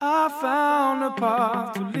the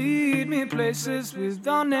path to lead me places with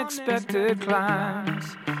unexpected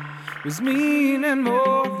climbs. Was meaning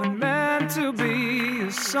more than meant to be,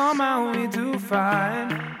 as somehow we do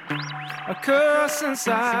find a curse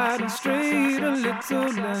inside and strayed a little,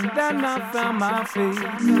 and then I found my fate.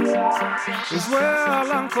 As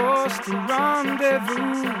well on course to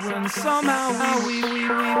rendezvous, and somehow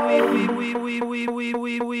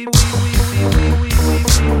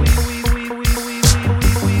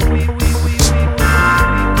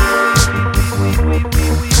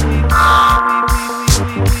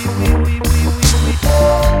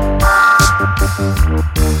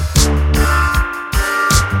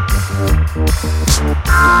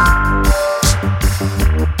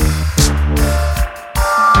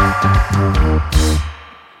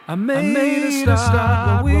I made a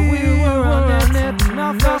start when we were on it,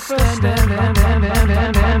 not understanding.